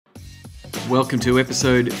Welcome to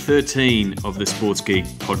episode 13 of the Sports Geek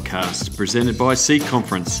podcast, presented by Seat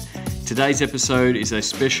Conference. Today's episode is a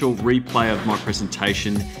special replay of my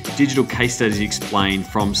presentation, Digital Case Studies Explained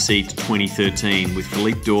from Seat 2013 with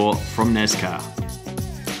Philippe D'Or from NASCAR.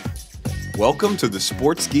 Welcome to the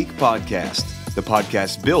Sports Geek podcast, the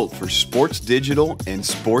podcast built for sports digital and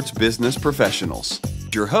sports business professionals.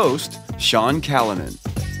 Your host, Sean Callanan.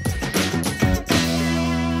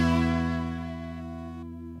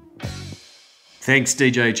 Thanks,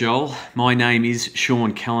 DJ Joel. My name is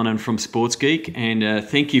Sean Callanan from Sports Geek, and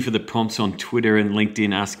thank you for the prompts on Twitter and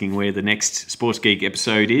LinkedIn asking where the next Sports Geek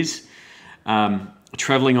episode is.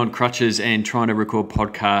 Traveling on crutches and trying to record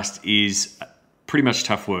podcast is pretty much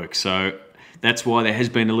tough work, so that's why there has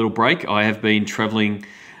been a little break. I have been traveling.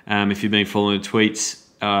 If you've been following the tweets,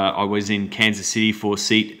 I was in Kansas City for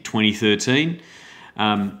Seat 2013.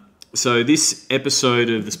 So this episode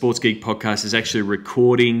of the Sports Geek podcast is actually a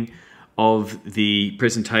recording of the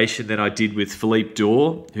presentation that I did with Philippe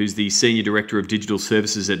D'Or, who's the Senior Director of Digital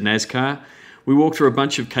Services at NASCAR. We walked through a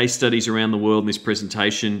bunch of case studies around the world in this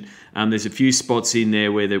presentation. There's a few spots in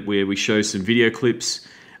there where we show some video clips,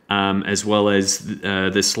 as well as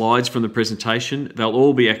the slides from the presentation. They'll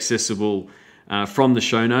all be accessible from the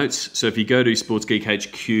show notes. So if you go to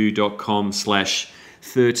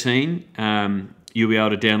sportsgeekhq.com/13, you'll be able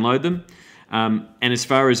to download them. And as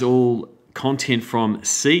far as all content from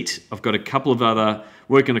Seat, I've got working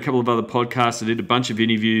on a couple of other podcasts. I did a bunch of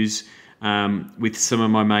interviews with some of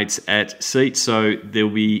my mates at Seat. So there'll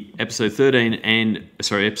be episode 14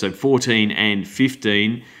 and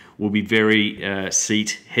 15 will be very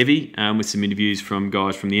Seat heavy, with some interviews from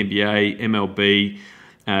guys from the NBA, MLB,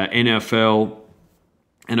 NFL,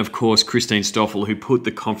 and of course Christine Stoffel, who put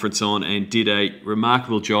the conference on and did a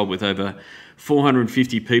remarkable job with over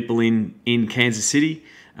 450 people in Kansas City.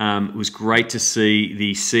 It was great to see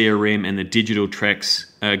the CRM and the digital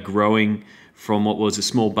tracks growing from what was a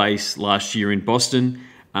small base last year in Boston.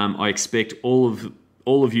 I expect all of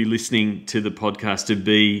you listening to the podcast to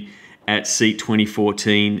be at Seat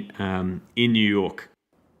 2014 in New York.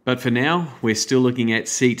 But for now, we're still looking at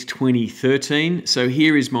Seat 2013. So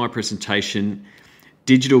here is my presentation,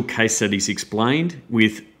 Digital Case Studies Explained,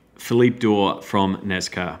 with Philippe D'Or from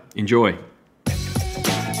NASCAR. Enjoy.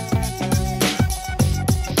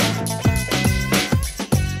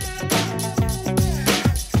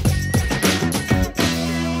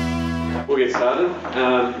 Started.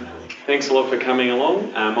 Thanks a lot for coming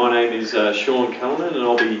along. My name is Sean Callanan, and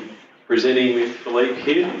I'll be presenting with Philippe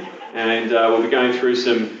here, and we'll be going through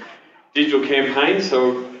some digital campaigns,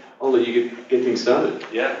 so I'll let you get things started.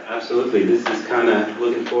 Yeah, absolutely. This is kind of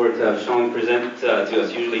looking forward to have Sean present to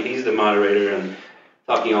us. Usually he's the moderator and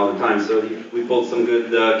talking all the time, so we pulled some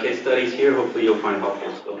good case studies here. Hopefully you'll find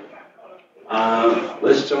helpful stuff.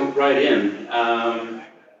 Let's jump right in.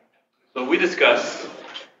 So we discussed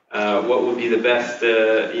what would be the best,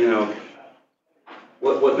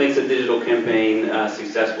 what makes a digital campaign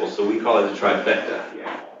successful. So we call it a trifecta.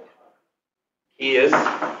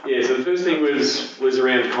 So the first thing was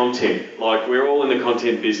around content. Like, we're all in the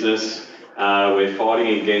content business. We're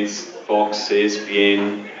fighting against Fox,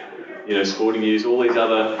 ESPN, Sporting News, all these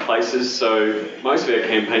other places. So most of our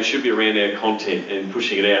campaigns should be around our content and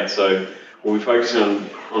pushing it out. So we'll be focusing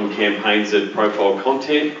on campaigns that profile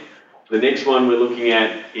content. The next one we're looking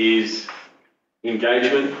at is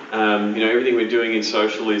engagement. Everything we're doing in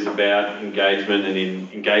social is about engagement and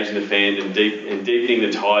engaging the fan and deepening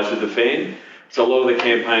the ties with the fan. So a lot of the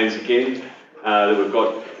campaigns, again, that we've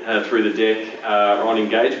got through the deck are on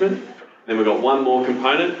engagement. Then we've got one more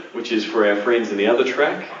component, which is for our friends in the other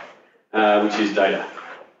track, which is data.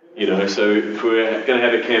 So if we're going to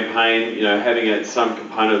have a campaign, having some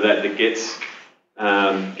component of that gets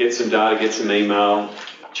some data, gets some email,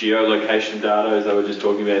 geolocation data, as I was just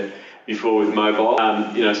talking about before with mobile.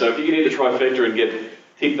 So if you can hit the trifecta and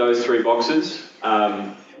tick those three boxes,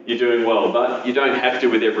 you're doing well. But you don't have to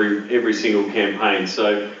with every single campaign.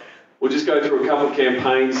 So we'll just go through a couple of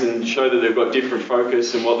campaigns and show that they've got different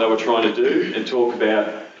focus and what they were trying to do, and talk about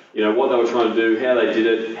what they were trying to do, how they did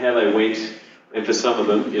it, how they went, and for some of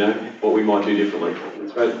them, what we might do differently.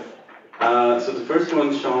 That's right. So the first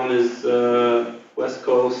one, Sean, is West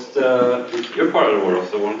Coast, you're part of the world,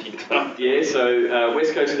 so why don't you tell? Yeah, so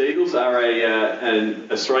West Coast Eagles are an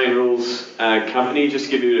Australian rules company. Just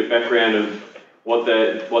to give you a background of what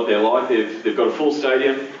they're like. They've got a full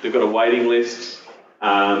stadium, they've got a waiting list.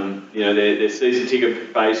 Their season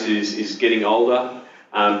ticket base is getting older,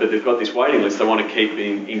 but they've got this waiting list they want to keep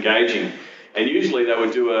engaging. And usually they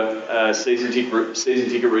would do a season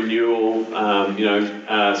ticket renewal,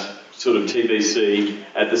 sort of TBC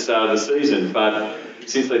at the start of the season. But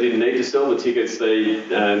since they didn't need to sell the tickets,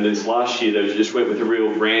 this last year they just went with a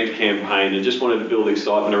real brand campaign and just wanted to build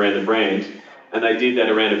excitement around the brand, and they did that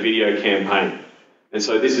around a video campaign. And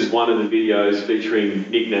so this is one of the videos featuring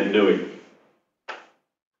Nick Naitanui.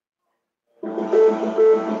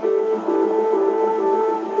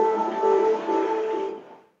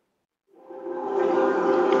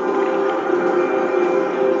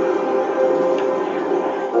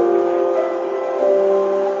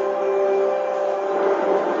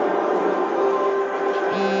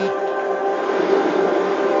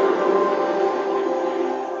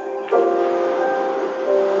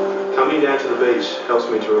 Coming down to the beach helps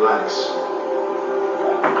me to relax.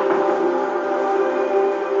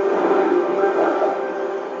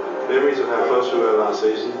 Memories of how close we were last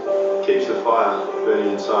season keeps the fire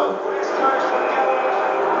burning inside.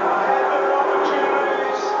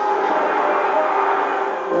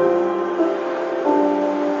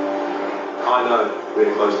 I know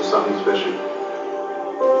we're close to something special.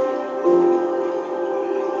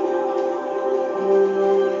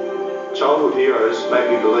 Childhood heroes make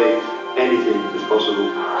me believe anything is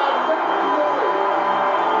possible.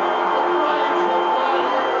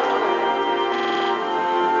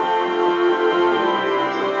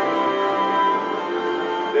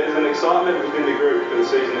 There's an excitement within the group for the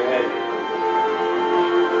season ahead.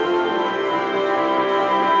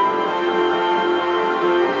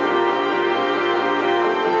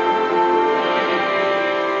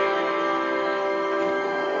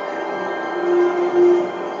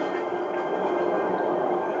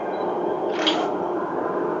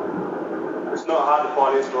 It's not hard to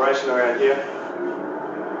find inspiration around here.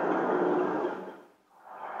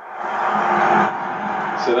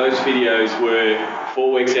 So those videos were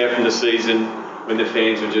 4 weeks out from the season when the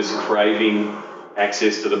fans were just craving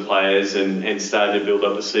access to the players and starting to build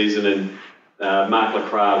up the season. And Mark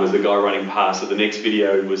Lacroix was the guy running past. So the next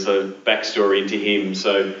video was a backstory into him.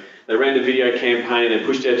 So they ran the video campaign, they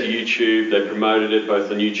pushed out to YouTube, they promoted it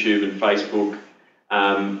both on YouTube and Facebook.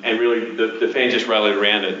 And really, the fans just rallied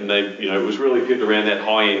around it, and it was really good around that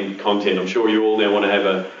high-end content. I'm sure you all now want to have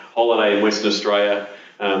a holiday in Western Australia.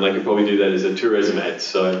 They could probably do that as a tourism ad.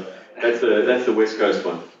 So that's the West Coast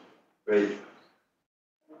one. Great.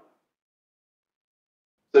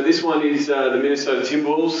 So this one is the Minnesota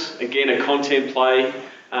Timberwolves. Again, a content play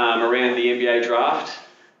around the NBA draft.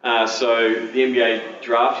 So the NBA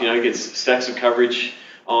draft, gets stacks of coverage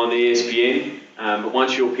on ESPN. But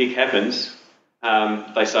once your pick happens,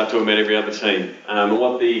 they start talking about every other team. And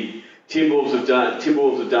what the Timberwolves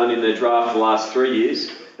have done in their draft the last 3 years,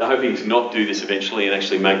 they're hoping to not do this eventually and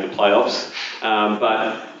actually make the playoffs.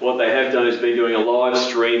 But what they have done is been doing a live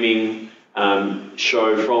streaming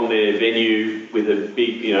show from their venue with a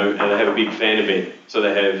big, and they have a big fan event. So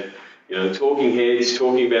they have, talking heads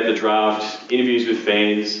talking about the draft, interviews with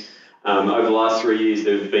fans. Over the last 3 years,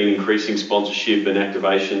 they've been increasing sponsorship and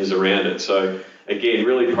activations around it. So again,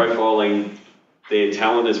 really profiling their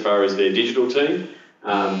talent as far as their digital team,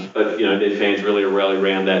 but their fans really rally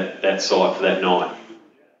around that site for that night.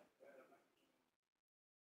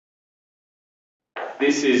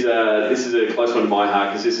 This is a close one to my heart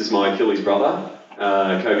because this is my Achilles brother,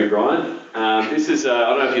 Kobe Bryant. This is I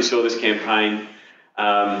don't know if you saw this campaign.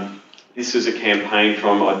 This was a campaign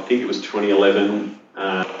from I think it was 2011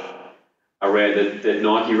 around that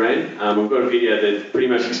Nike ran. We've got a video that pretty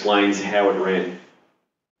much explains how it ran.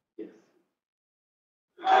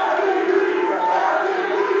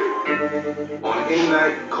 On any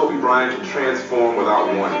night, Kobe Bryant can transform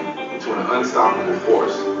without warning into an unstoppable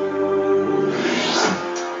force.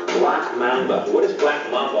 Black Mamba. What is Black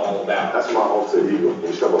Mamba all about? That's my alter ego. When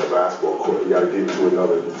you step on the basketball court, you got to get into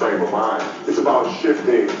another frame of mind. It's about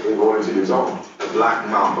shifting and going into your zone. The Black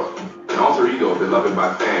Mamba, an alter ego beloved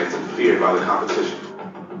by fans and feared by the competition.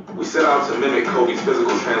 We set out to mimic Kobe's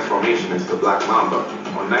physical transformation into the Black Mamba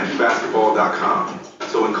on NikeBasketball.com.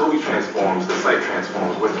 So when Kobe transforms, the site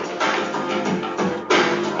transforms with him.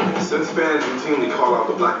 Since fans routinely call out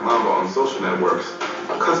the Black Mamba on social networks,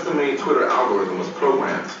 a custom-made Twitter algorithm was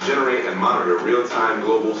programmed to generate and monitor real-time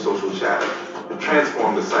global social chatter and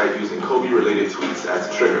transform the site using Kobe-related tweets as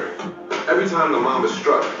a trigger. Every time the Mamba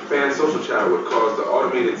struck, fan social chatter would cause the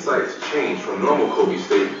automated site to change from normal Kobe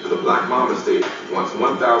state to the Black Mamba state once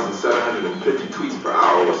 1,750 tweets per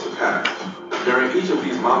hour was surpassed. During each of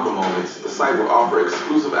these Mamba moments, the site will offer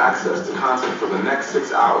exclusive access to content for the next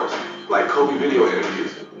 6 hours, like Kobe video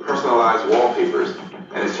interviews, personalized wallpapers,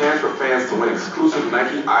 and a chance for fans to win exclusive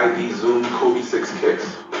Nike ID Zoom Kobe 6 kicks.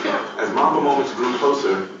 As Mamba moments grew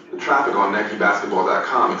closer, the traffic on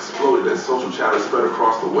NikeBasketball.com exploded as social chatter spread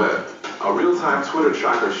across the web. A real-time Twitter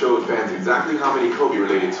tracker showed fans exactly how many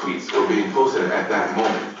Kobe-related tweets were being posted at that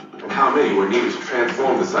moment, and how many were needed to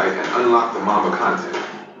transform the site and unlock the Mamba content.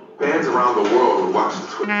 Fans around the world would watch the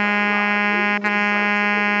Twitter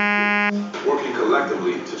working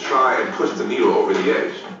collectively to try and push the needle over the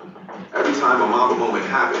edge. Every time a Mamba moment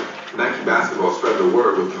happened, Nike Basketball spread the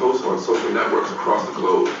word with posts on social networks across the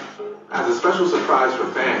globe. As a special surprise for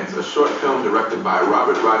fans, a short film directed by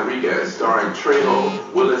Robert Rodriguez starring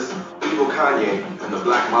Trejo, Willis, Evo Kanye, and the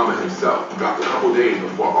Black Mamba himself dropped a couple days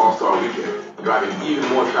before All-Star Weekend, driving even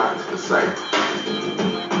more traffic to the site.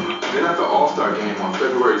 Then at the All-Star Game on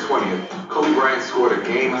February 20th, Kobe Bryant scored a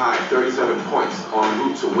game-high 37 points en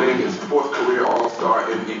route to winning his 4th career All-Star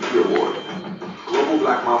MVP award. Global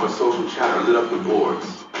Black Mamba social chatter lit up the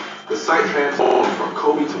boards. The site transformed from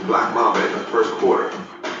Kobe to Black Mamba in the first quarter.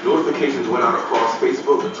 Notifications went out across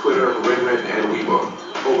Facebook, Twitter, Reddit, and Weibo.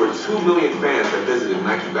 Over 2 million fans have visited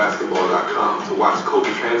NikeBasketball.com to watch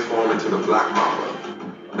Kobe transform into the Black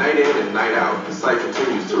Mamba. Night in and night out, the site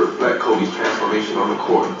continues to reflect Kobe's transformation on the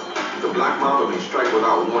court. The Black Mamba may strike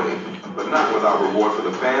without warning, but not without reward for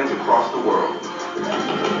the fans across the world.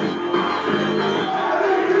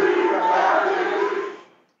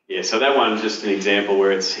 Yeah, so that one's just an example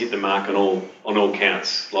where it's hit the mark on all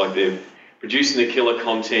counts. Like they're producing the killer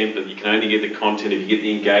content, but you can only get the content if you get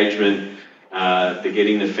the engagement. They're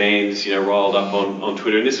getting the fans, riled up on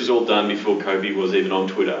Twitter. And this was all done before Kobe was even on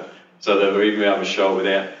Twitter. So they were even able to show it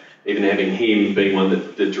without even having him being one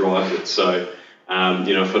that drives it. So,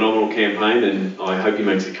 a phenomenal campaign, and I hope he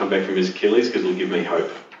makes a comeback from his Achilles because it'll give me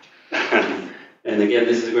hope. And again,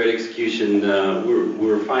 this is a great execution.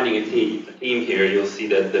 We're finding a theme here. You'll see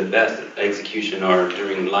that the best execution are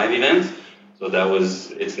during live events. So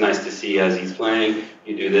it's nice to see as he's playing,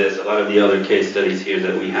 you do this. A lot of the other case studies here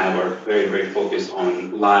that we have are very, very focused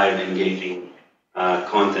on live engaging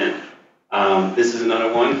content. This is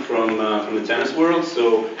another one from the tennis world.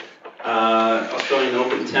 So Australian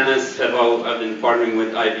Open Tennis have been partnering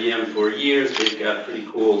with IBM for years. They've got pretty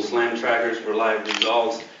cool slam trackers for live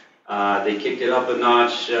results. They kicked it up a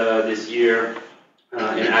notch this year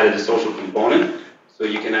and added a social component. So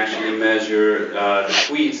you can actually measure the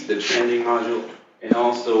tweets, the trending module, and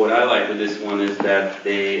also what I like with this one is that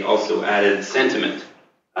they also added sentiment.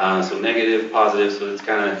 So negative, positive, so it's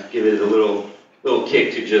kind of give it a little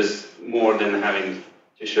kick to just more than having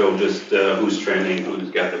to show just who's trending, who's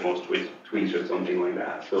got the most tweets or something like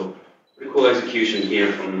that. So pretty cool execution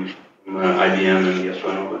here from IBM and the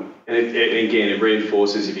Australian Open. And it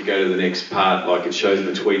reinforces, if you go to the next part, like it shows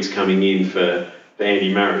the tweets coming in for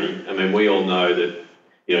Andy Murray. I mean, we all know that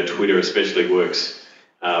Twitter especially works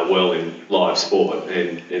well in live sport,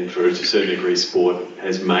 and for a certain degree, sport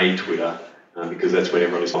has made Twitter because that's when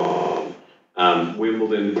everyone is on.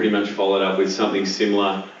 Wimbledon pretty much followed up with something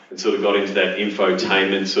similar and sort of got into that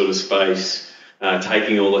infotainment sort of space,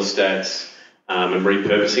 taking all the stats and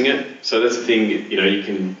repurposing it. So that's the thing, you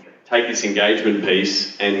can take this engagement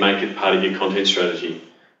piece and make it part of your content strategy.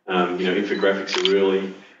 Infographics are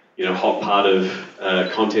really hot part of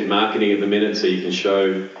content marketing at the minute, so you can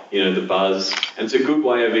show, the buzz. And it's a good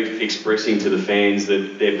way of expressing to the fans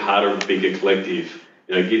that they're part of a bigger collective.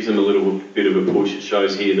 It gives them a little bit of a push. It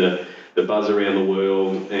shows here the buzz around the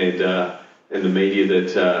world and the media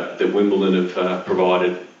that Wimbledon have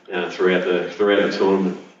provided throughout the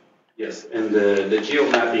tournament. Yes, and the geo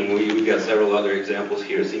mapping, we've got several other examples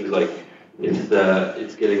here. It seems like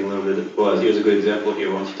it's getting a little bit of buzz. Here's a good example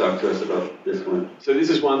here. Why don't you talk to us about this one? So this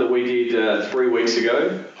is one that we did 3 weeks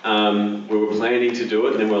ago. We were planning to do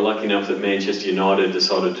it, and then we were lucky enough that Manchester United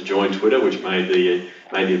decided to join Twitter, which made the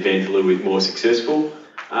event a little bit more successful.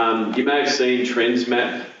 You may have seen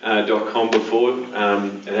trendsmap.com before.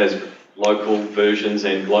 It has local versions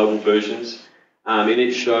and global versions, and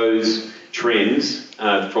it shows trends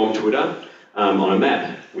from Twitter on a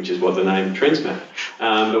map, which is what the name Trends Map.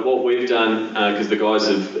 But what we've done, because the guys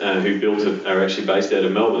who built it are actually based out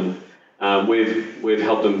of Melbourne, we've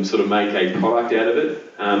helped them sort of make a product out of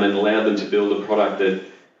it and allowed them to build a product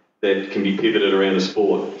that can be pivoted around a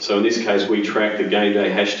sport. So in this case, we track the game day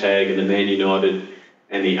hashtag and the Man United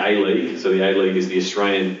and the A-League. So the A-League is the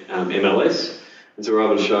Australian MLS. And so we're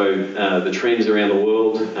able to show the trends around the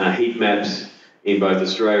world, heat maps in both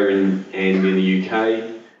Australia and in the UK.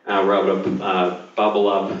 We're able to bubble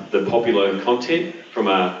up the popular content from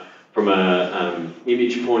a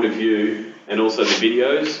image point of view, and also the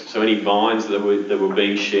videos. So any vines that were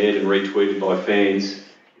being shared and retweeted by fans, if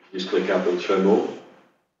you just click up, it'll show more.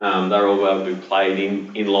 They're all able to be played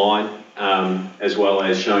in line, as well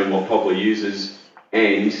as showing what popular users.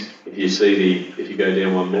 And if you go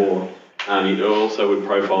down one more, it also would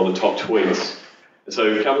profile the top tweets And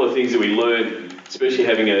so a couple of things that we learned, especially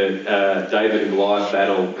having a David and Goliath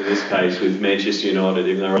battle in this case with Manchester United,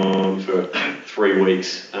 even though they were on for 3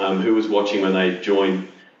 weeks, who was watching when they joined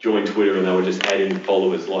Twitter and they were just adding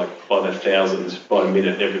followers like by the thousands by the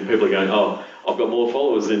minute. And people are going, oh, I've got more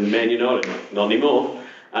followers than Man United. Not anymore.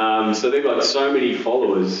 So they've got so many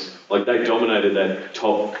followers, like they dominated that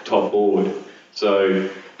top board. So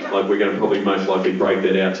like we're going to probably most likely break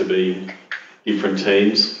that out to be different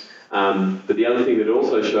teams. But the other thing that it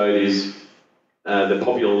also showed is the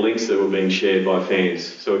popular links that were being shared by fans.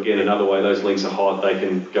 So again, another way those links are hot, they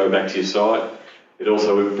can go back to your site. It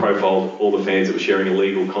also profiled all the fans that were sharing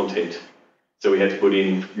illegal content. So we had to put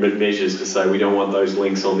in measures to say we don't want those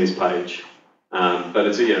links on this page. But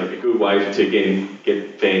it's a good way to again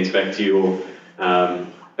get fans back to your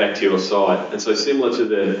site. And so similar to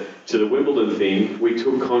the Wimbledon thing, we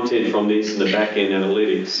took content from this in the back end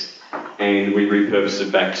analytics and we repurposed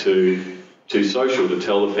it back to social to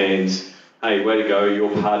tell the fans, hey, way to go,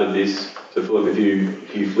 you're part of this. So Philip, if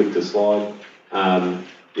you flick the slide,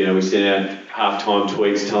 we sent out halftime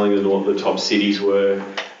tweets telling them what the top cities were,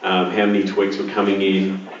 how many tweets were coming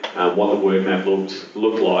in, what the word map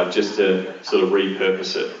looked like, just to sort of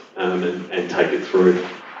repurpose it and take it through.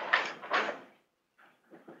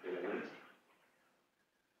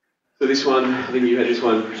 So this one, I think you had this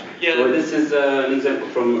one. Yeah, this is an example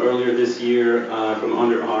from earlier this year from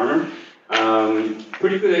Under Armour.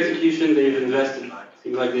 Pretty good execution.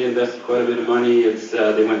 Seems like they invested quite a bit of money.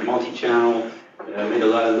 They went multi-channel, made a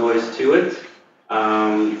lot of noise to it.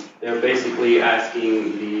 They're basically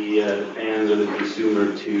asking the fans or the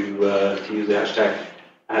consumer to use the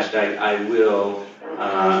hashtag I will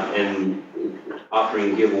and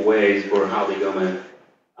offering giveaways for how they're going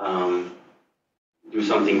to do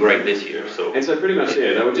something great this year. And so pretty much,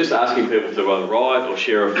 they were just asking people to either write or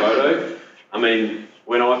share a photo. I mean,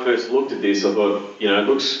 when I first looked at this, I thought, it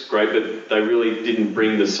looks great, but they really didn't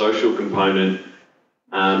bring the social component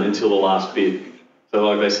until the last bit. So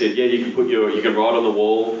like they said, you can write on the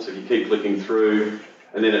wall, so if you keep clicking through,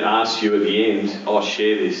 and then it asks you at the end,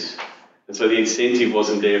 share this. And so the incentive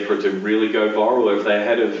wasn't there for it to really go viral. Or if they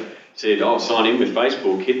had have said, sign in with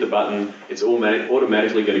Facebook, hit the button, it's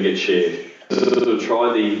automatically going to get shared. So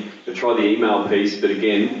try the email piece, but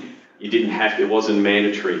again, you didn't have to, it wasn't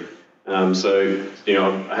mandatory. I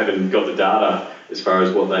haven't got the data as far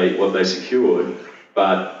as what they secured,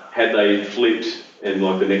 but had they flipped, and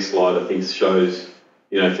like the next slide I think shows,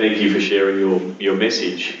 thank you for sharing your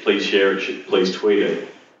message, please share it, please tweet it.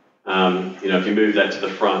 If you move that to the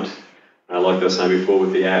front, like I was saying before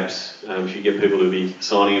with the apps, if you get people to be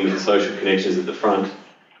signing in with the social connections at the front,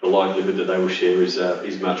 the likelihood that they will share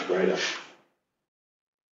is much greater.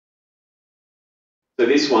 So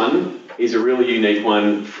this one is a really unique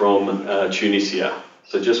one from Tunisia.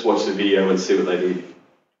 So just watch the video and see what they did.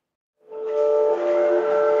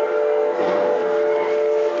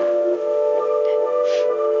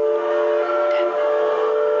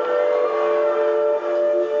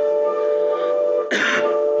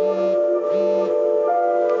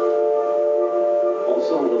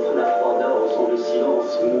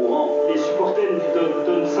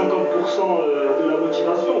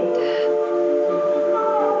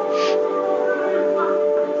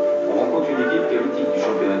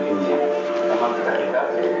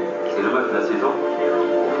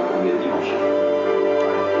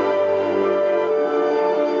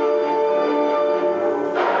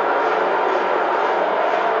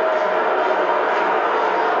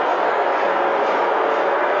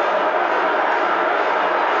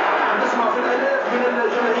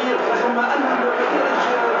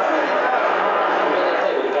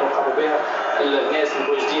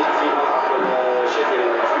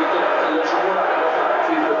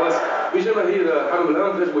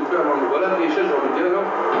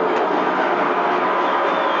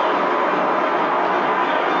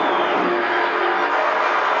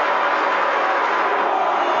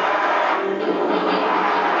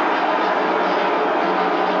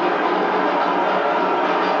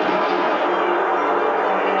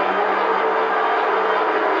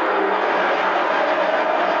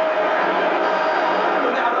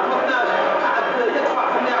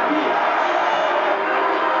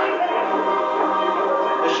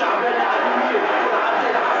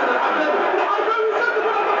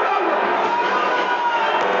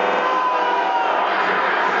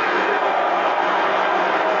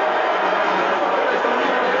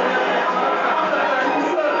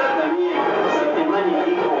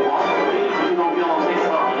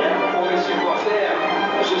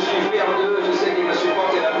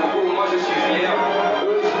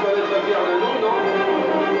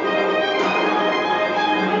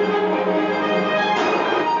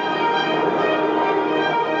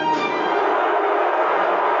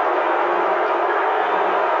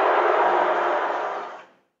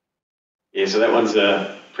 Yeah, so that one's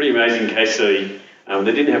a pretty amazing case study.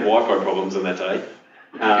 They didn't have Wi-Fi problems on that day.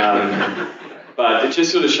 But it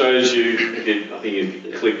just sort of shows you, I think if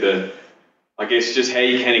you click I guess just how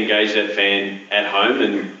you can engage that fan at home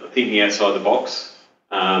and thinking outside the box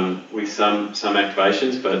with some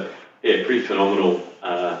activations. But yeah, pretty phenomenal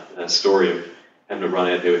story of having to run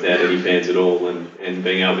out there without any fans at all and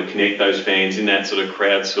being able to connect those fans in that sort of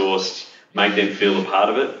crowdsourced, make them feel a part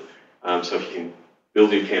of it. So if you can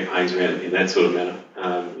build your campaigns around in that sort of manner,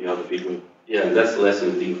 the big win. Yeah, that's the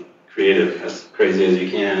lesson, be creative, as crazy as you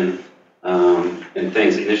can. And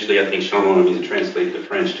thanks. Initially, I think Sean wanted me to translate the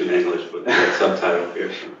French to English, but that subtitle here.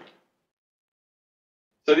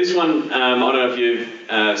 So this one, I don't know if you've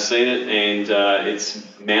seen it, and it's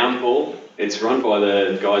Mound Ball. It's run by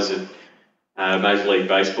the guys at Major League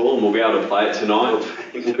Baseball, and we'll be able to play it tonight.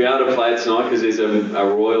 We'll be able to play it tonight because there's a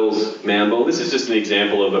Royals Mound Ball. This is just an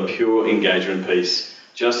example of a pure engagement piece,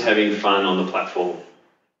 just having fun on the platform.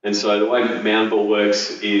 And so the way Mound Ball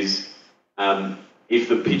works is if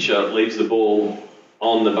the pitcher leaves the ball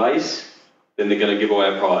on the base, then they're going to give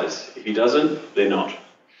away a prize. If he doesn't, they're not.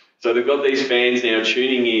 So they've got these fans now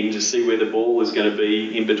tuning in to see where the ball is going to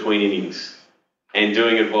be in between innings and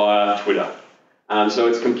doing it via Twitter. So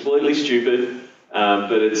it's completely stupid,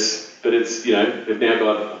 but it's they've now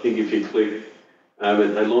got, I think if you click,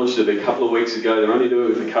 they launched it a couple of weeks ago. They're only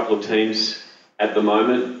doing it with a couple of teams at the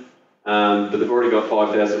moment, but they've already got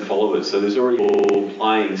 5,000 followers. So there's already all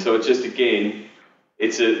playing. So it's just, again,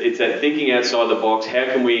 it's that thinking outside the box. How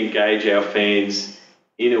can we engage our fans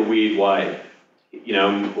in a weird way? We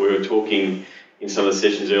were talking in some of the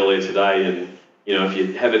sessions earlier today, and if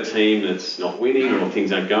you have a team that's not winning or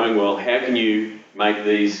things aren't going well, how can you make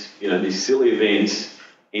these silly events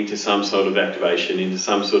into some sort of activation, into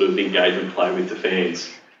some sort of engagement play with the fans?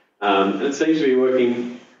 And it seems to be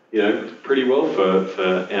working, pretty well for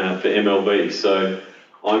MLB. So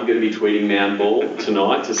I'm going to be tweeting Mound Ball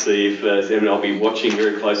tonight to see if, and I'll be watching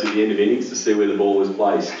very close at the end of innings to see where the ball was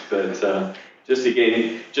placed. But just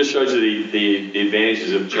shows you the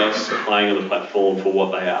advantages of just playing on the platform for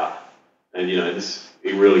what they are. And, this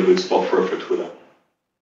is a really good spot for Twitter.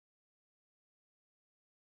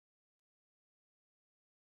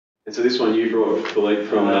 And so this one you brought, Philippe,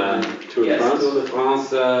 from Tour de France? Tour de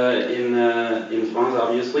France in France,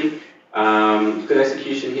 obviously. Good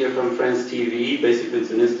execution here from France TV. Basically,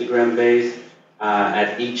 it's an Instagram base.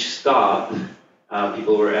 At each stop,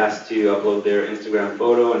 people were asked to upload their Instagram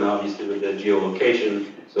photo, and obviously with the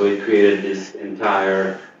geolocation, so it created this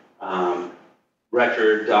entire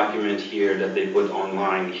record document here that they put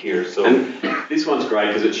online here. So and this one's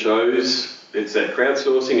great because it's that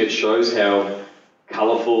crowdsourcing. It shows how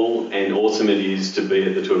colourful and awesome it is to be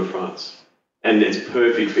at the Tour de France. And it's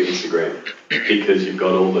perfect for Instagram because you've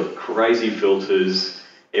got all the crazy filters.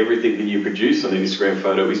 Everything that you produce on an Instagram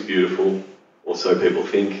photo is beautiful, or so people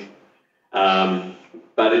think.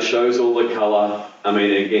 But it shows all the colour. I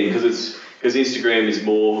mean, again, because Instagram is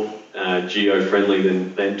more geo-friendly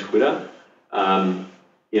than Twitter.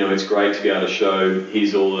 It's great to be able to show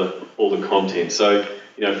here's all the content. So,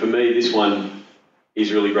 for me, this one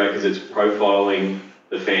is really great because it's profiling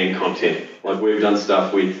the fan content. Like we've done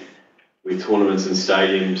stuff with tournaments and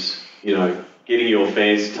stadiums. Getting your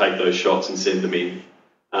fans to take those shots and send them in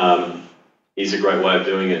is a great way of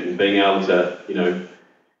doing it, and being able to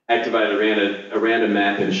activate around a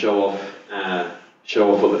map and show off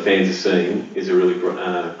what the fans are seeing is a really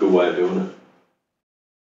good way of doing it.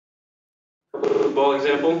 Ball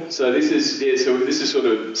example. So this is sort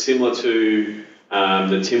of similar to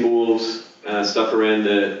the Timberwolves stuff around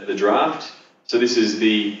the draft. So this is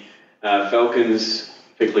the Falcons,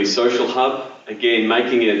 effectively social hub. Again,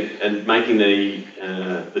 making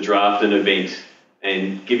the draft an event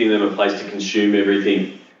and giving them a place to consume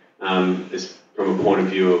everything. From a point of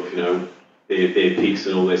view of their picks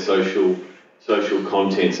and all their social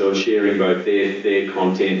content. So sharing both their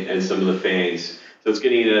content and some of the fans. So it's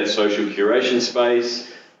getting into that social curation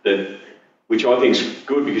space which I think is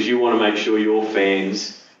good because you want to make sure your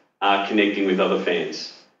fans are connecting with other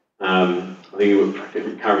fans. I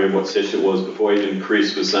can't remember what session it was before. Even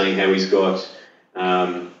Chris was saying how he's got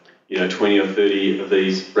 20 or 30 of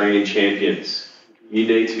these brand champions. You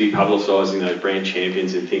need to be publicising those brand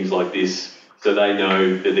champions and things like this, so they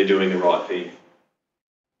know that they're doing the right thing.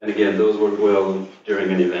 And again, those work well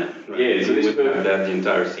during an event. Right? Yeah, so this would have that the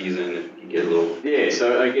entire season. You get a little. Yeah,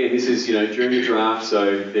 so again, this is during the draft,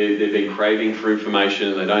 so they've been craving for information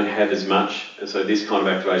and they don't have as much, and so this kind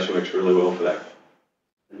of activation works really well for that.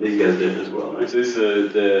 And these guys did as well, right? So this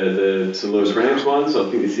is the St. Louis Rams ones. I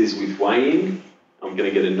think this is with Wayne. I'm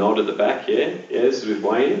going to get a nod at the back. Yeah, this is with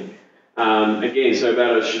Wayne. Again, so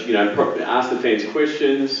about ask the fans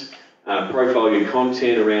questions, profile your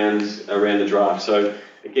content around the draft. So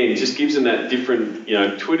again, it just gives them that different.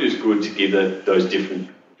 Twitter's good to give those different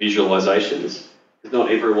visualizations. Because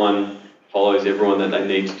not everyone follows everyone that they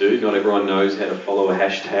need to do. Not everyone knows how to follow a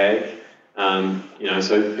hashtag.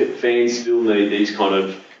 So fans still need these kind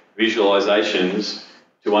of visualizations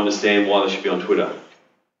to understand why they should be on Twitter,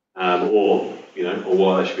 or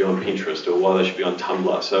why they should be on Pinterest, or why they should be on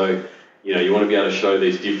Tumblr. So, you want to be able to show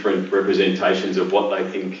these different representations of what they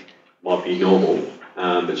think might be normal,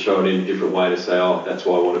 but show it in a different way to say, oh, that's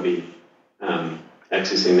why I want to be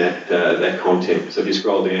accessing that content. So if you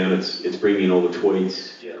scroll down, it's bringing in all the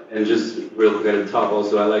tweets. Yeah, and just real quick at the top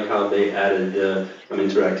also, I like how they added some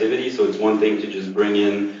interactivity. So it's one thing to just bring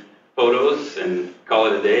in photos and call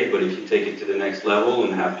it a day, but if you take it to the next level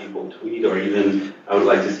and have people tweet, or even I would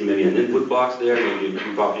like to see maybe an input box there, maybe a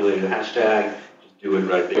pre-populated hashtag, just do it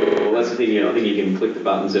right there. Well, that's the thing. I think you can click the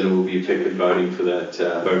buttons and it will be effective voting for that.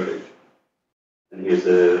 Perfect. And here's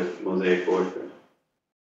the mosaic board.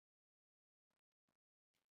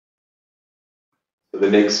 So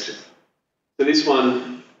this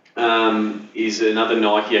one is another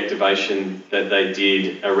Nike activation that they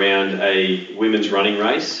did around a women's running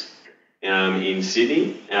race in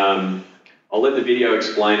Sydney. I'll let the video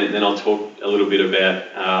explain it, and then I'll talk a little bit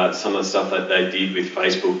about some of the stuff that they did with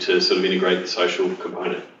Facebook to sort of integrate the social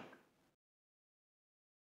component.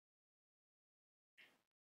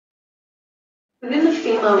 Within the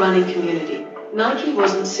female running community, Nike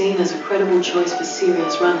wasn't seen as a credible choice for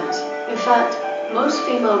serious runners. In fact, most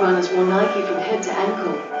female runners wore Nike from head to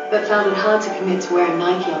ankle, but found it hard to commit to wearing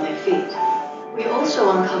Nike on their feet. We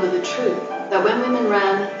also uncovered the truth that when women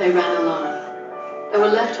ran, they ran alone. They were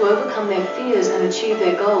left to overcome their fears and achieve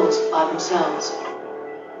their goals by themselves.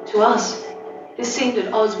 To us, this seemed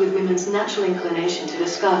at odds with women's natural inclination to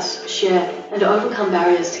discuss, share, and overcome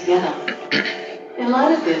barriers together. In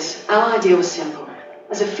light of this, our idea was simple.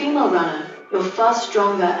 As a female runner, you're far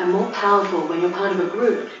stronger and more powerful when you're part of a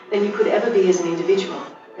group than you could ever be as an individual.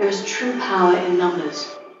 There is true power in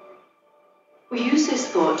numbers. We use this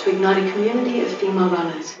thought to ignite a community of female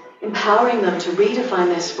runners, empowering them to redefine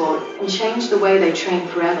their sport and change the way they train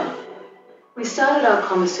forever. We started our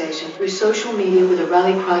conversation through social media with a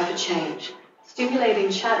rally cry for change,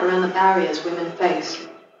 stimulating chat around the barriers women face.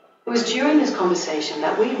 It was during this conversation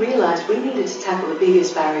that we realized we needed to tackle the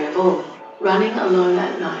biggest barrier of all, running alone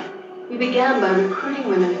at night. We began by recruiting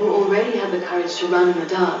women who already had the courage to run in the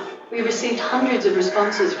dark. We received hundreds of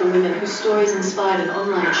responses from women whose stories inspired an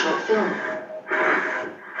online short film.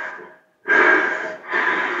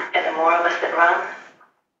 And the more of us that run,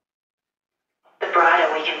 the brighter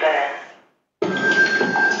we can burn.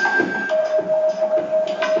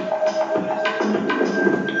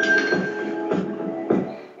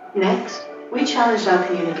 Next, we challenged our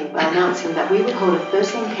community by announcing that we would hold a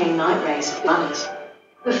 13K night race for runners.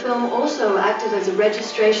 The film also acted as a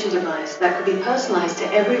registration device that could be personalized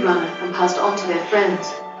to every runner and passed on to their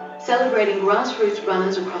friends, celebrating grassroots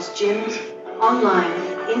runners across gyms, online,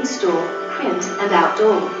 in-store, print, and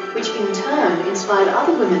outdoor, which in turn inspired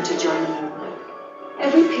other women to join the movement.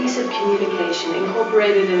 Every piece of communication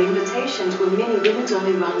incorporated an invitation to a mini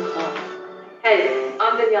women's-only run club. Hey,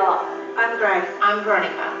 I'm Daniela. I'm Grace. I'm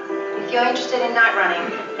Veronica. If you're interested in night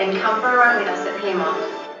running, then come for a run with us at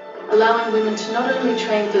Piedmont. Allowing women to not only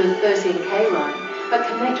train for the 13K run, but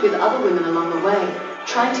connect with other women along the way,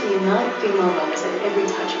 trying to unite female runners at every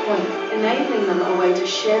touch point, enabling them a way to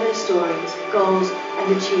share their stories, goals,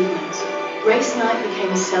 and achievements. Race night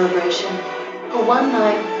became a celebration. For one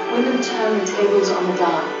night, women turned the tables on the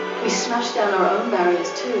dark. We smashed down our own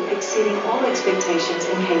barriers too, exceeding all expectations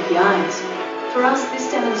and KPIs. For us, this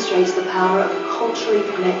demonstrates the power of a culturally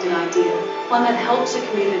connected idea, one that helps a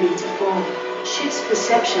community to form, shifts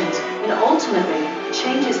perceptions, and ultimately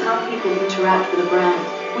changes how people interact with a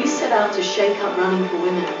brand. We set out to shake up running for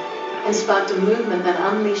women and sparked a movement that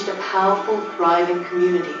unleashed a powerful, thriving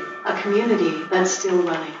community, a community that's still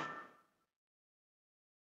running.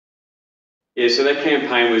 Yeah, so that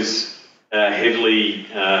campaign was heavily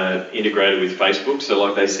integrated with Facebook. So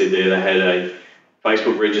like they said there, they had a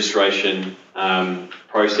Facebook registration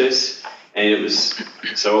process, and it was,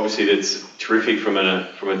 so obviously that's terrific from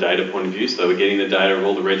a data point of view. So they were getting the data of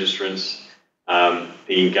all the registrants,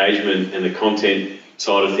 the engagement and the content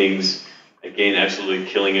side of things, again, absolutely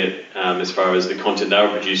killing it as far as the content they were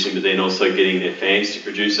producing, but then also getting their fans to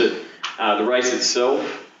produce it. The race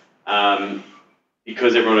itself,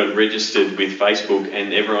 because everyone had registered with Facebook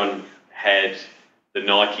and everyone had the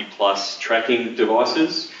Nike Plus tracking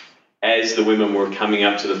devices, as the women were coming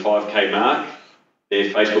up to the 5K mark, their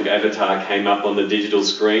Facebook avatar came up on the digital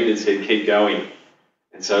screen and said, keep going.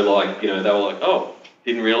 And so, like, you know, they were like, oh,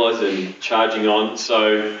 didn't realise, and charging on.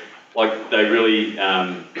 So, like, they really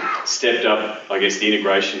stepped up, I guess, the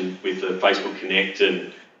integration with the Facebook Connect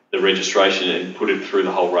and the registration and put it through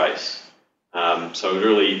the whole race. So a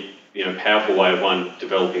really, you know, powerful way of, one,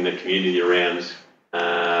 developing the community around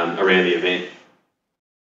the event.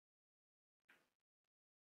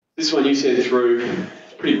 This one you sent through,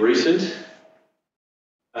 pretty recent.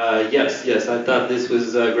 Yes, I thought this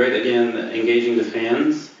was great. Again, engaging the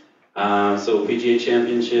fans. So PGA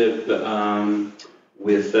Championship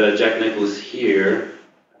with Jack Nicklaus here.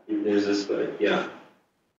 There's this, yeah.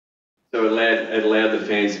 So it allowed the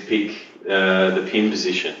fans to pick the pin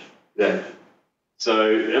position. Yeah. So,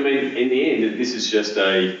 I mean, in the end, this is just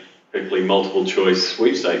a effectively multiple choice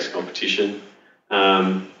sweepstakes competition.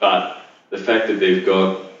 But the fact that they've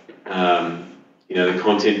got, you know, the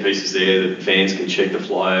content pieces there that fans can check the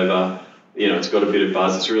flyover, you know, it's got a bit of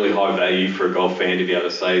buzz. It's really high value for a golf fan to be able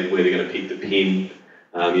to say where they're going to pick the pin.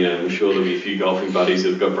 You know, I'm sure there'll be a few golfing buddies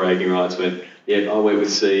that have got bragging rights when, yeah, I went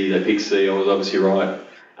with C, they picked C, I was obviously right.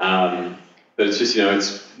 But it's just, you know,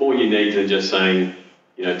 it's more unique than just saying,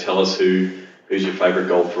 you know, tell us who's your favourite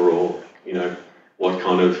golfer, or, you know, what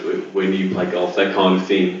kind of, when do you play golf, that kind of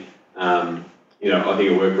thing. You know, I think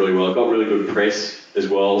it worked really well. It got really good press as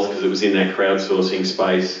well because it was in that crowdsourcing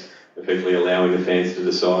space, effectively allowing the fans to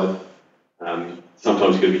decide.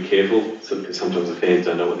 Sometimes you've got to be careful because sometimes the fans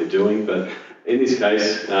don't know what they're doing, but in this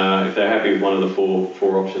case, if they're happy with one of the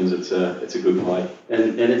four options, it's a good play.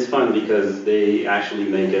 And it's fun because they actually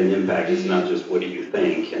make an impact. It's not just what do you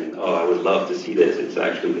think and, oh, I would love to see this. It's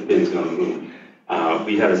actually the pin's going to move.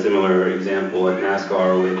 We had a similar example at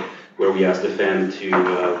NASCAR where we asked the fan to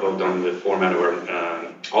vote on the format of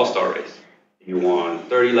our All-Star race. Do you want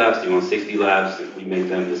 30 laps? Do you want 60 laps? We make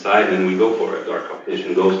them decide, and we go for it. Our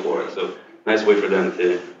competition goes for it. So nice way for them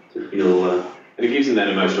to feel. And it gives them that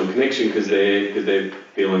emotional connection because they're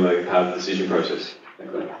feeling like a part of the decision process.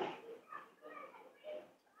 Exactly.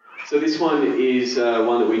 So this one is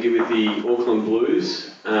one that we did with the Auckland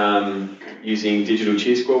Blues using Digital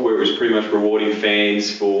Cheer Squad, where it was pretty much rewarding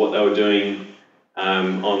fans for what they were doing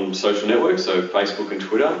on social networks, so Facebook and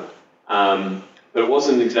Twitter. But it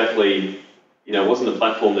wasn't exactly, you know, it wasn't the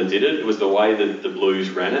platform that did it. It was the way that the Blues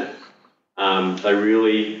ran it. They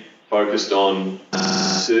really focused on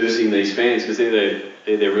servicing these fans because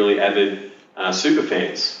they're really avid super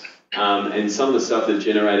fans. And some of the stuff that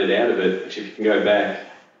generated out of it, which if you can go back,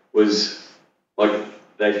 was like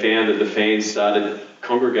they found that the fans started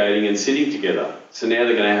congregating and sitting together. So now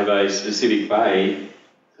they're going to have a specific bay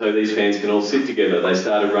so these fans can all sit together. They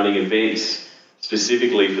started running events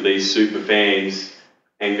specifically for these super fans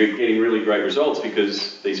and getting really great results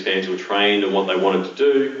because these fans were trained on what they wanted to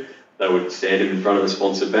do. They would stand in front of the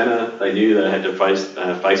sponsor banner. They knew they had to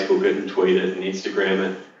Facebook it and tweet it and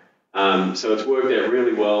Instagram it. So it's worked out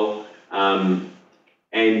really well. And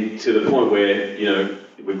to the point where, you know,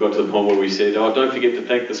 we've got to the point where we said, oh, don't forget to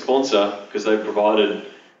thank the sponsor because they've provided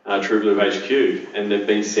True Blue HQ, and they've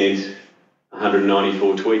been sent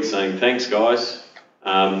 194 tweets saying, thanks, guys.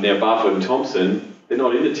 Now, Barfoot and Thompson, they're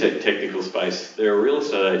not in the technical space. They're a real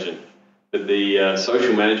estate agent. But the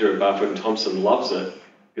social manager at Barfoot and Thompson loves it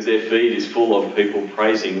because their feed is full of people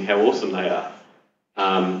praising how awesome they are.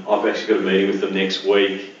 I've actually got a meeting with them next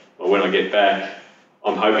week, or when I get back.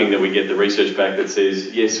 I'm hoping that we get the research back that says,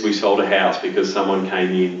 yes, we sold a house because someone came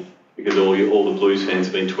in, because all the Blues fans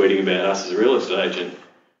have been tweeting about us as a real estate agent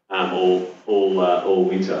all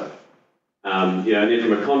winter. You know, and then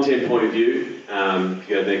from a content point of view, if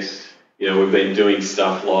you go next, you know, we've been doing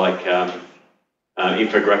stuff like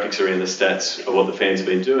infographics around the stats of what the fans have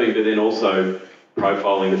been doing, but then also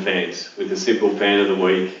profiling the fans with a simple fan of the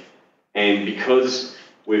week. And because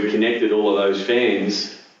we've connected all of those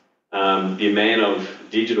fans, the amount of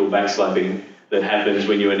digital backslapping that happens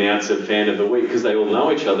when you announce a fan of the week, because they all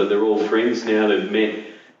know each other, they're all friends now, they've met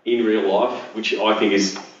in real life, which I think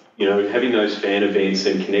is, you know, having those fan events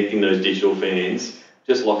and connecting those digital fans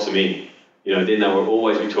just locks them in. You know, then they will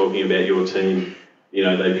always be talking about your team. You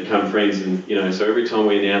know, they become friends, and, you know, so every time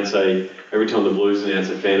the Blues announce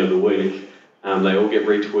a fan of the week, they all get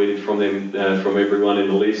retweeted from them, from everyone in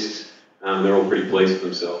the list. They're all pretty pleased with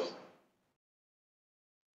themselves.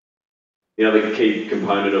 The other key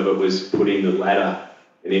component of it was putting the ladder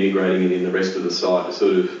and integrating it in the rest of the site.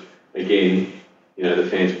 Sort of, again, you know, the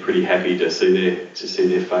fans are pretty happy to see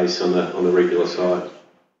their face on the regular site.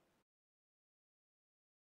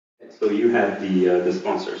 So you have the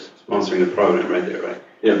sponsors sponsoring the program right there, right?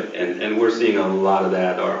 Yeah. And we're seeing a lot of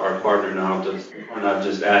that. Our partner now are not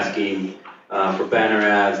just asking for banner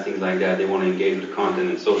ads, things like that. They want to engage with the content,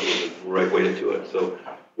 and social is the right way to do it. So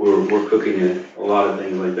we're cooking a lot of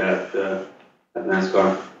things like that at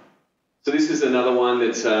NASCAR. So this is another one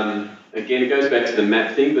that's, again, it goes back to the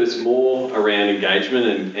map thing, but it's more around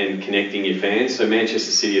engagement and connecting your fans. So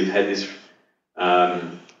Manchester City have had this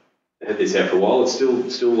out for a while. It's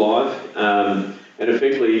still live, and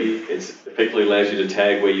effectively allows you to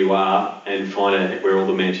tag where you are and find out where all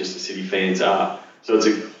the Manchester City fans are. So it's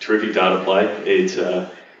a terrific data play. It's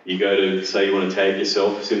you go to, say you want to tag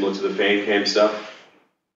yourself, similar to the fan cam stuff.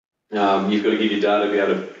 You've got to give your data to be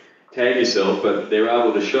able to tag yourself, but they're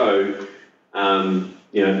able to show,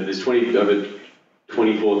 there's over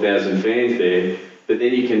 24,000 fans there, but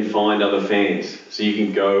then you can find other fans. So you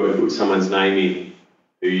can go and put someone's name in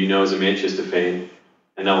who you know is a Manchester fan,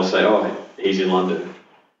 and they'll say, oh, he's in London.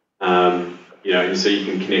 And so you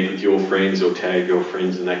can connect with your friends or tag your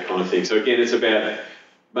friends and that kind of thing. So again, it's about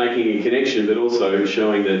making a connection, but also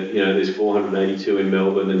showing that, there's 482 in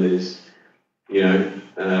Melbourne and there's,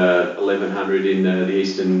 1,100 in the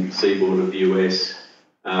eastern seaboard of the US.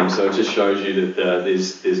 So it just shows you that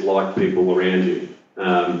there's like people around you.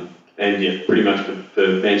 Pretty much for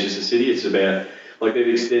Manchester City, it's about, like they've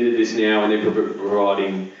extended this now and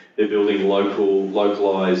they're building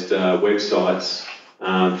localized websites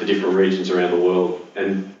for different regions around the world,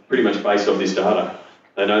 and pretty much based off this data.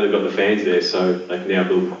 They know they've got the fans there, so they can now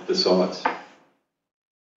build the sites.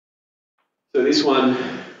 So this one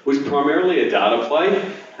was primarily a data play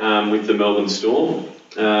with the Melbourne Storm.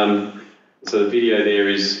 So the video there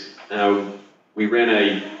is we ran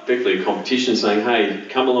effectively a competition saying, hey,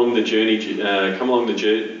 come along the journey jersey, come along the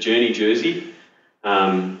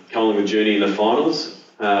journey in the finals,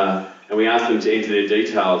 and we asked them to enter their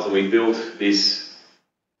details, and we built this.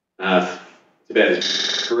 It's about a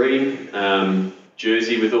green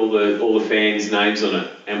jersey with all the fans' names on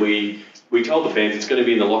it, and we told the fans it's going to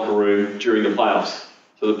be in the locker room during the playoffs.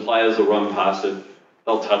 So the players will run past it,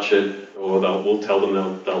 they'll touch it, or we'll tell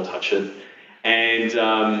them they'll touch it, and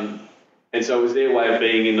so it was their way of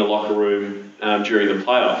being in the locker room during the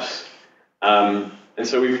playoffs. And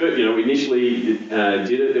so we initially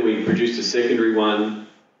did it, then we produced a secondary one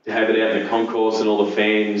to have it out in the concourse, and all the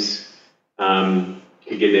fans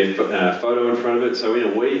could get their photo in front of it. So in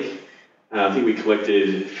a week, I think we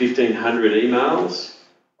collected 1,500 emails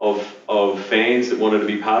of fans that wanted to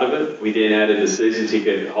be part of it. We then added a season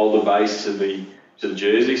ticket holder base to the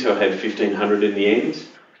jersey, so it had 1,500 in the end.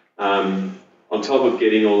 On top of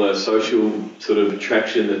getting all the social sort of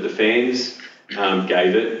traction that the fans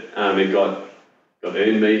gave it, it got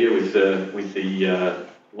earned media with the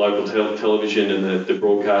local television and the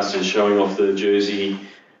broadcasters showing off the jersey,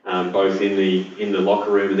 both in the locker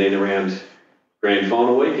room and then around grand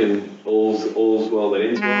final week, and all's well that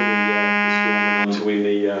ends well. The Storm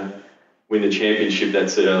went on to win the championship.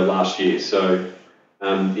 That's last year. So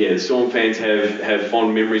the Storm fans have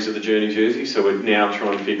fond memories of the Journey jersey. So we're now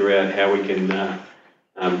trying to figure out how we can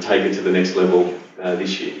take it to the next level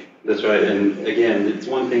this year. That's right. And again, it's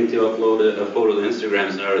one thing to upload a photo to Instagram,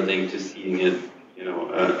 it's another thing to seeing it,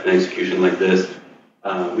 an execution like this.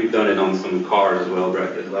 We've done it on some cars as well.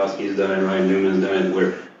 Brad Keselowski's done it, Ryan Newman's done it,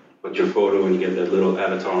 where you put your photo and you get that little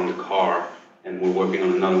avatar on the car. And we're working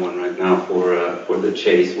on another one right now for the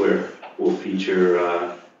chase, where we'll feature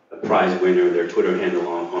a prize winner, their Twitter handle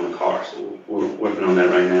on the car. So we're working on that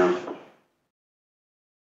right now.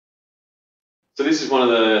 So this is one of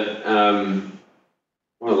the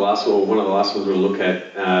last ones we'll look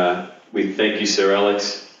at with thank you, Sir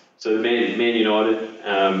Alex. So the Man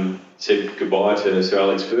United said goodbye to Sir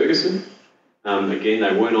Alex Ferguson. Again,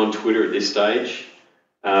 they weren't on Twitter at this stage,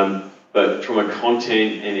 but from a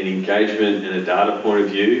content and an engagement and a data point of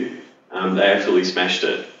view, they absolutely smashed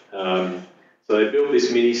it. So they built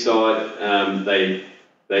this mini site. They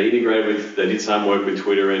integrated they did some work with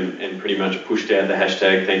Twitter and pretty much pushed out the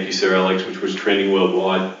hashtag thank you, Sir Alex, which was trending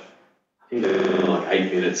worldwide. I think they were like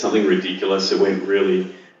 8 minutes, something ridiculous. It went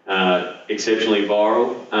really exceptionally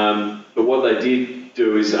viral. But what they did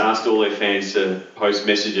do is asked all their fans to post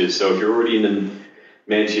messages. So if you're already in the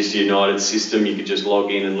Manchester United system, you could just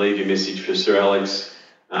log in and leave your message for Sir Alex.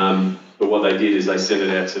 But what they did is they sent it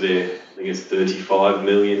out to their, I think it's 35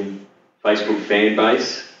 million Facebook fan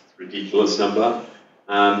base. It's a ridiculous number.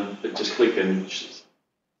 But just click and this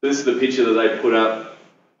is the picture that they put up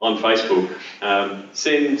on Facebook.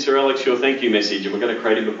 Send Sir Alex your thank you message and we're going to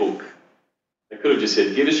create him a book. They could have just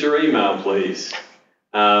said, give us your email, please.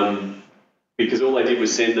 Because all they did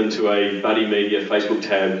was send them to a Buddy Media Facebook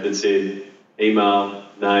tab that said email,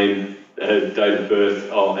 name, date of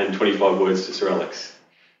birth, and 25 words to Sir Alex.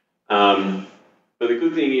 But But the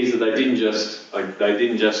good thing is that they didn't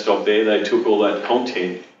just stop there. They took all that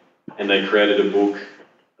content and they created a book.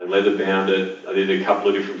 They leather bound it. They did a couple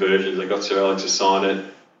of different versions. They got Sir Alex to sign it,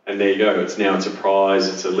 and there you go. It's a prize.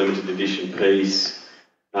 It's a limited edition piece.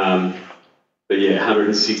 But yeah,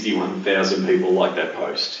 161,000 people liked that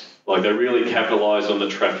post. Like, they really capitalised on the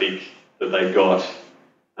traffic that they got,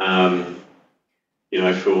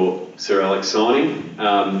 for Sir Alex signing.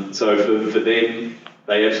 So for them,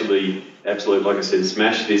 they absolutely, like I said,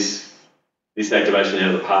 smashed this activation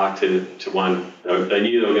out of the park to one. They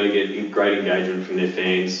knew they were going to get great engagement from their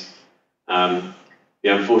fans. The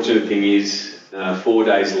unfortunate thing is, 4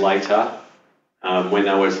 days later, when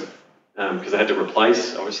they was, because they had to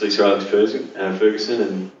replace, obviously, Sir Alex Ferguson,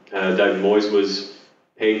 and David Moyes was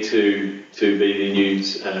pegged to be the new,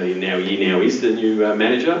 he now is the new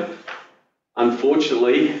manager.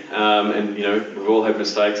 Unfortunately, and we've all had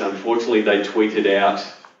mistakes, unfortunately they tweeted out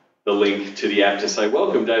the link to the app to say,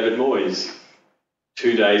 "Welcome, David Moyes,"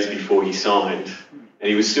 2 days before he signed, and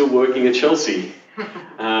he was still working at Chelsea.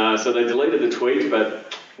 So they deleted the tweet,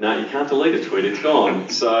 but no, you can't delete a tweet, it's gone.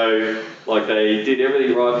 So, they did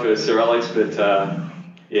everything right for Sir Alex, but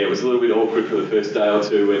it was a little bit awkward for the first day or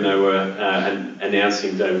two when they were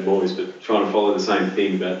announcing David Moyes, but trying to follow the same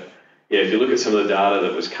thing. But yeah, if you look at some of the data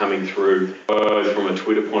that was coming through, both from a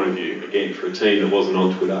Twitter point of view, again, for a team that wasn't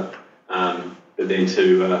on Twitter, but then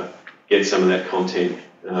to get some of that content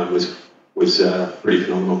was pretty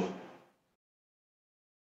phenomenal.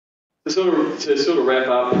 To sort of wrap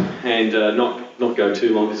up and not go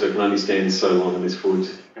too long, because I can only stand so long on this foot.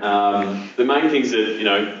 The main things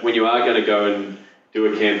that, when you are going to go and do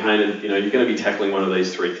a campaign, and you're going to be tackling one of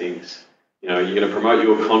these three things. You're going to promote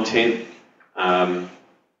your content,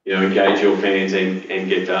 engage your fans and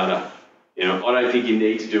get data. I don't think you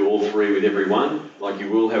need to do all three with everyone. You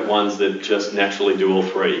will have ones that just naturally do all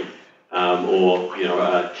three, or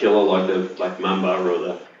a killer like the Black Mamba or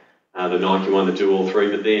the Nike one that do all three.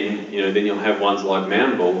 But then you'll have ones like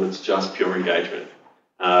Mountain Ball that's just pure engagement.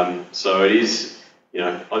 So it is.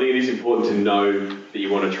 I think it is important to know that you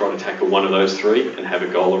want to try to tackle one of those three and have a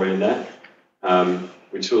goal around that,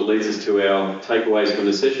 which sort of leads us to our takeaways from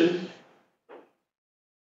the session.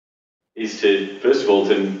 Is to, first of all,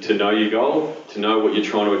 to know your goal, to know what you're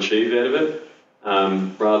trying to achieve out of it,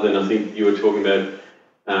 rather than, I think you were talking about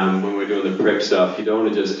when we're doing the prep stuff, you don't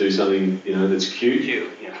want to just do something, that's cute.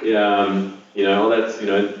 Yeah.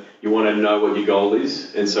 You want to know what your goal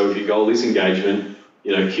is, and so if your goal is engagement,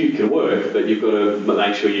 cute can work, but you've got to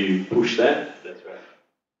make sure you push that. That's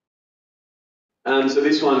right. So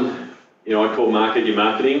this one, I call market your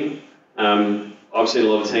marketing. I've seen a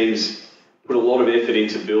lot of teams put a lot of effort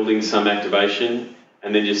into building some activation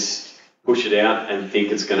and then just push it out and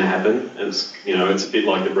think it's going to happen. And it's, it's a bit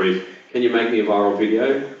like the brief, can you make me a viral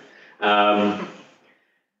video?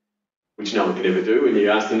 Which no one can ever do when you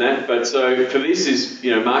ask them that. But so for this is,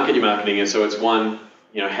 market your marketing. And so it's one,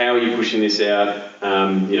 how are you pushing this out? Where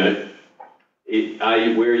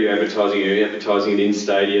are you advertising? Are you advertising it in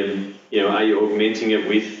stadium? Are you augmenting it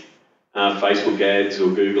with Facebook ads or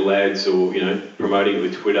Google ads, or, promoting it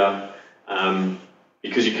with Twitter?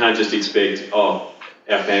 Because you can't just expect, our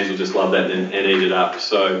fans will just love that and eat it up.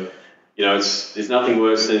 So, there's nothing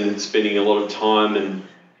worse than spending a lot of time and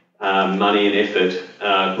money and effort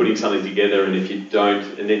putting something together, and if you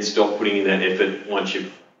don't, and then stop putting in that effort once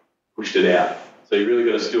you've pushed it out. So you really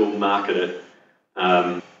got to still market it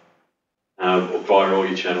via all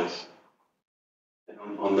your channels.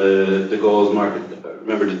 On the goals, market,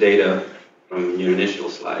 remember the data from your initial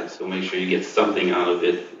slide, so make sure you get something out of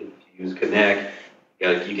it. If you use Connect,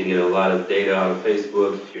 you can get a lot of data out of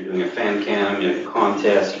Facebook. If you're doing a fan cam, a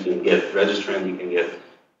contest, you can get registrant, you can get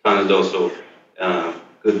tons of those. So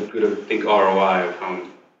good I think ROI of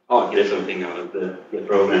how get something out of the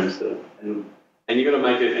program. So and you got to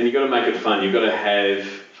make it, and you got to make it fun. You've got to have,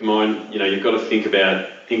 for mine, you've got to think about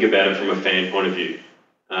it from a fan point of view.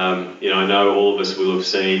 I know all of us will have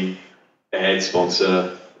seen ad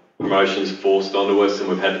sponsor promotions forced onto us, and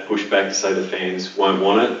we've had to push back to say the fans won't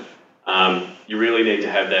want it. You really need to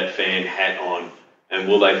have that fan hat on, and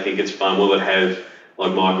will they think it's fun? Will it have,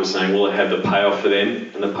 like Mike was saying, will it have the payoff for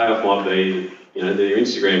them? And the payoff might be, their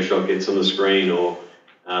Instagram shot gets on the screen, or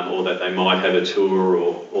that they might have a tour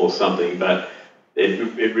or something. But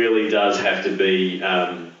it really does have to be,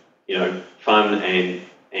 fun and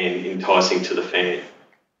enticing to the fan.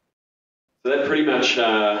 So that pretty much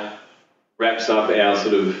wraps up our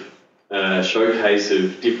sort of showcase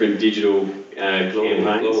of different digital campaigns.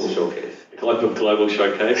 Global showcase. Global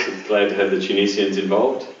showcase. I'm glad to have the Tunisians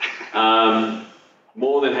involved.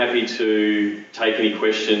 More than happy to take any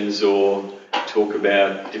questions or talk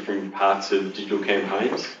about different parts of digital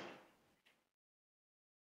campaigns.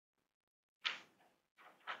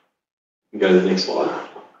 Go to the next slide.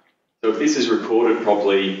 So if this is recorded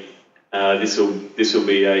properly, this will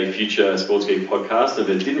be a future Sports Geek podcast. And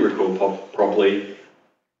if it didn't record properly,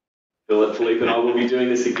 Philippe and I will be doing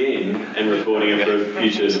this again and recording it for a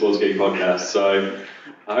future Sports Geek podcast. So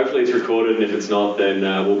hopefully it's recorded, and if it's not, then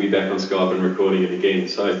we'll be back on Skype and recording it again.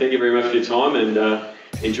 So thank you very much for your time, and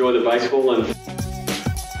enjoy the baseball. And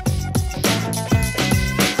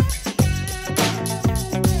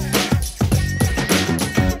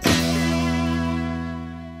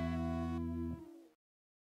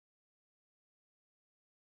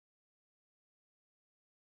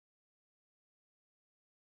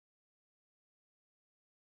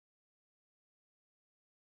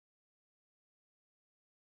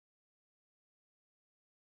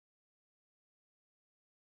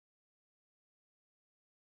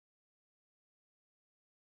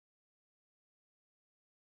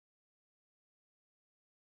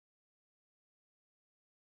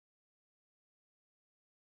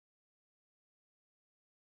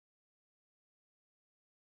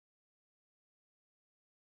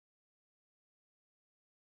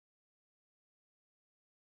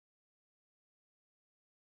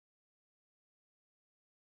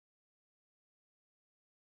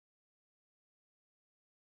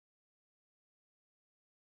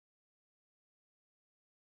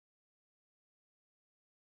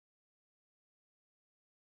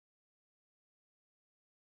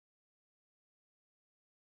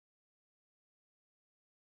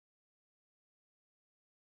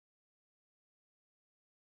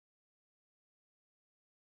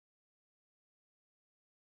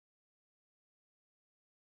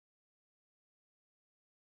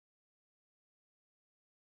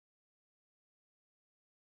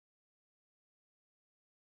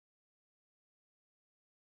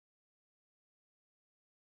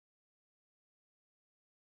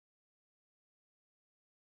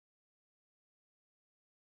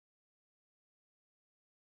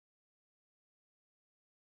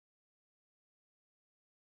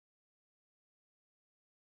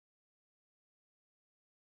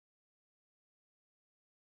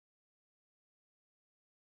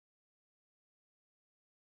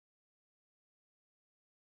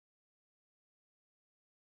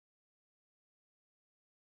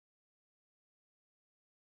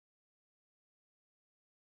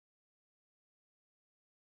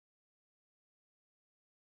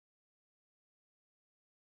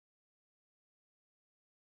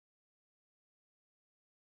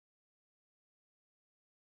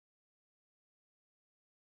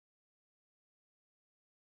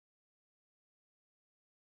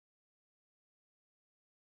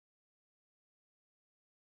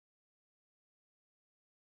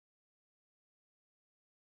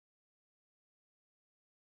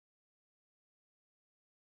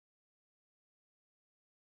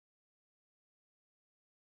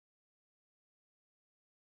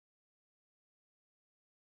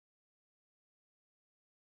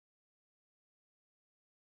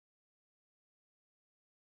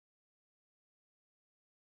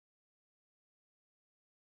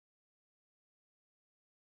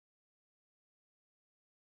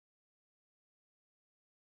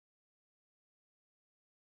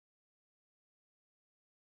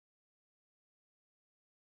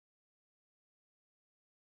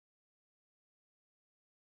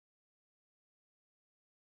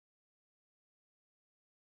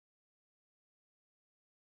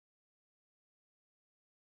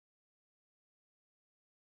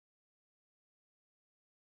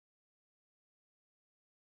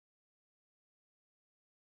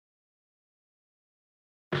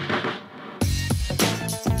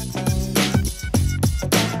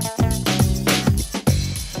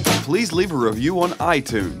please leave a review on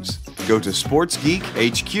iTunes. Go to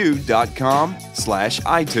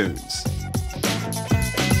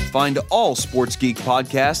sportsgeekhq.com/iTunes. Find all Sports Geek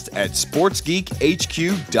podcasts at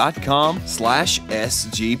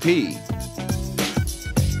sportsgeekhq.com/SGP.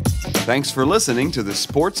 Thanks for listening to the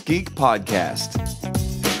Sports Geek Podcast.